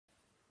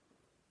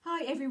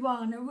Hi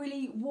everyone, a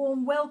really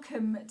warm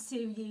welcome to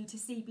you to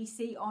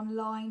CBC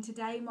Online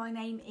today. My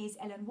name is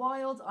Ellen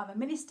Wild, I'm a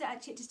minister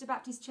at Chichester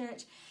Baptist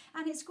Church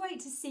and it's great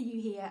to see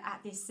you here at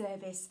this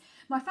service.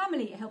 My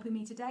family are helping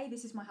me today.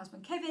 This is my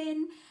husband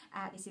Kevin,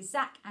 this is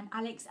Zach and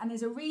Alex, and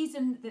there's a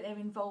reason that they're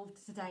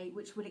involved today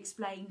which we'll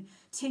explain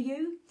to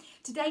you.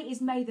 Today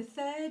is May the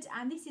 3rd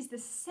and this is the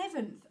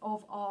 7th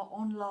of our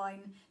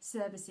online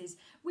services.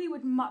 We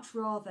would much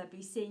rather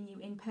be seeing you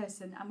in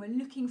person and we're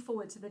looking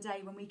forward to the day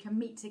when we can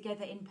meet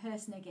together in person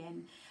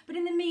again. But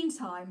in the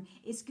meantime,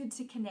 it's good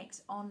to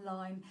connect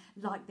online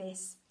like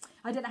this.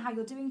 I don't know how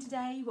you're doing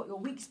today, what your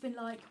week's been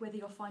like, whether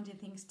you're finding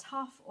things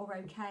tough or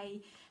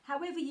okay.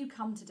 However you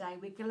come today,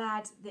 we're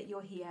glad that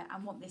you're here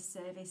and want this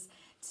service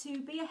to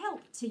be a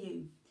help to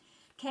you.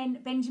 Ken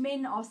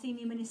Benjamin, our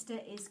senior minister,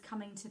 is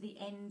coming to the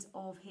end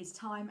of his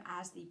time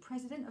as the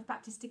president of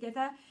Baptist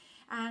Together,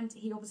 and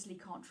he obviously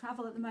can't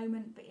travel at the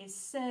moment, but is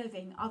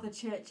serving other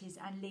churches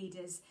and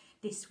leaders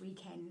this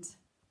weekend.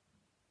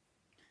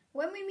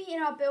 When we meet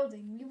in our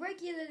building, we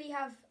regularly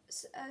have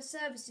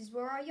services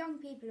where our young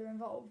people are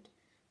involved.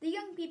 The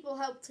young people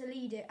help to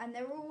lead it, and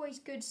there are always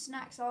good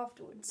snacks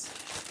afterwards,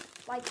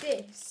 like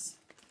this.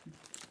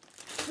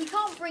 We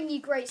can't bring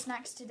you great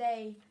snacks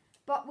today,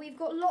 but we've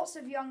got lots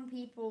of young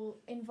people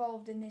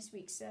involved in this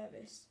week's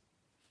service.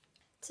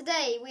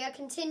 Today we are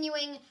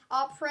continuing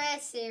our prayer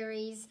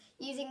series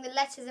using the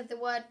letters of the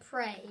word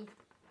pray.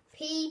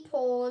 P,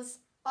 pause,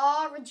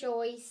 R,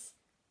 rejoice,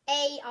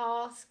 A,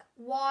 ask,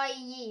 Y,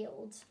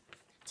 yield.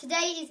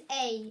 Today is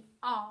A,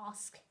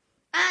 ask.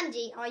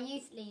 Andy, our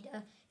youth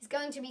leader, is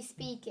going to be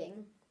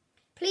speaking.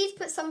 Please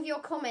put some of your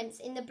comments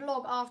in the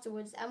blog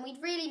afterwards, and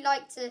we'd really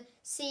like to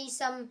see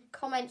some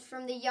comments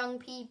from the young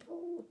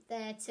people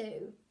there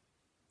too.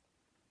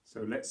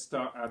 So let's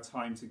start our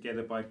time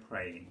together by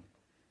praying.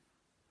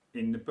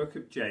 In the book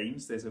of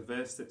James, there's a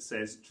verse that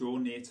says, "Draw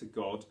near to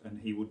God and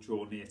he will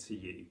draw near to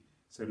you."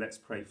 So let's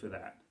pray for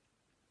that.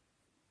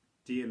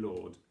 Dear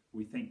Lord,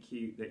 we thank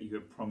you that you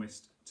have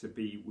promised to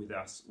be with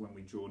us when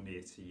we draw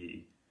near to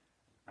you.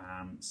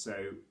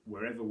 So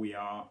wherever we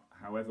are,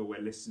 however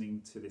we're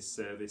listening to this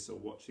service or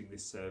watching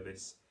this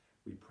service,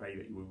 we pray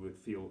that we would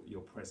feel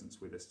your presence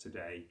with us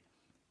today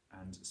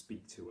and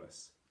speak to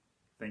us.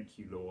 Thank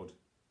you, Lord.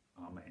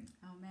 Amen.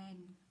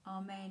 Amen.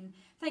 Amen.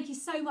 Thank you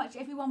so much,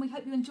 everyone. We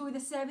hope you enjoy the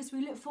service.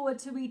 We look forward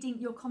to reading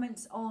your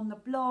comments on the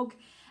blog,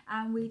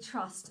 and we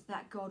trust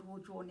that God will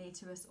draw near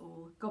to us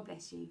all. God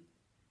bless you.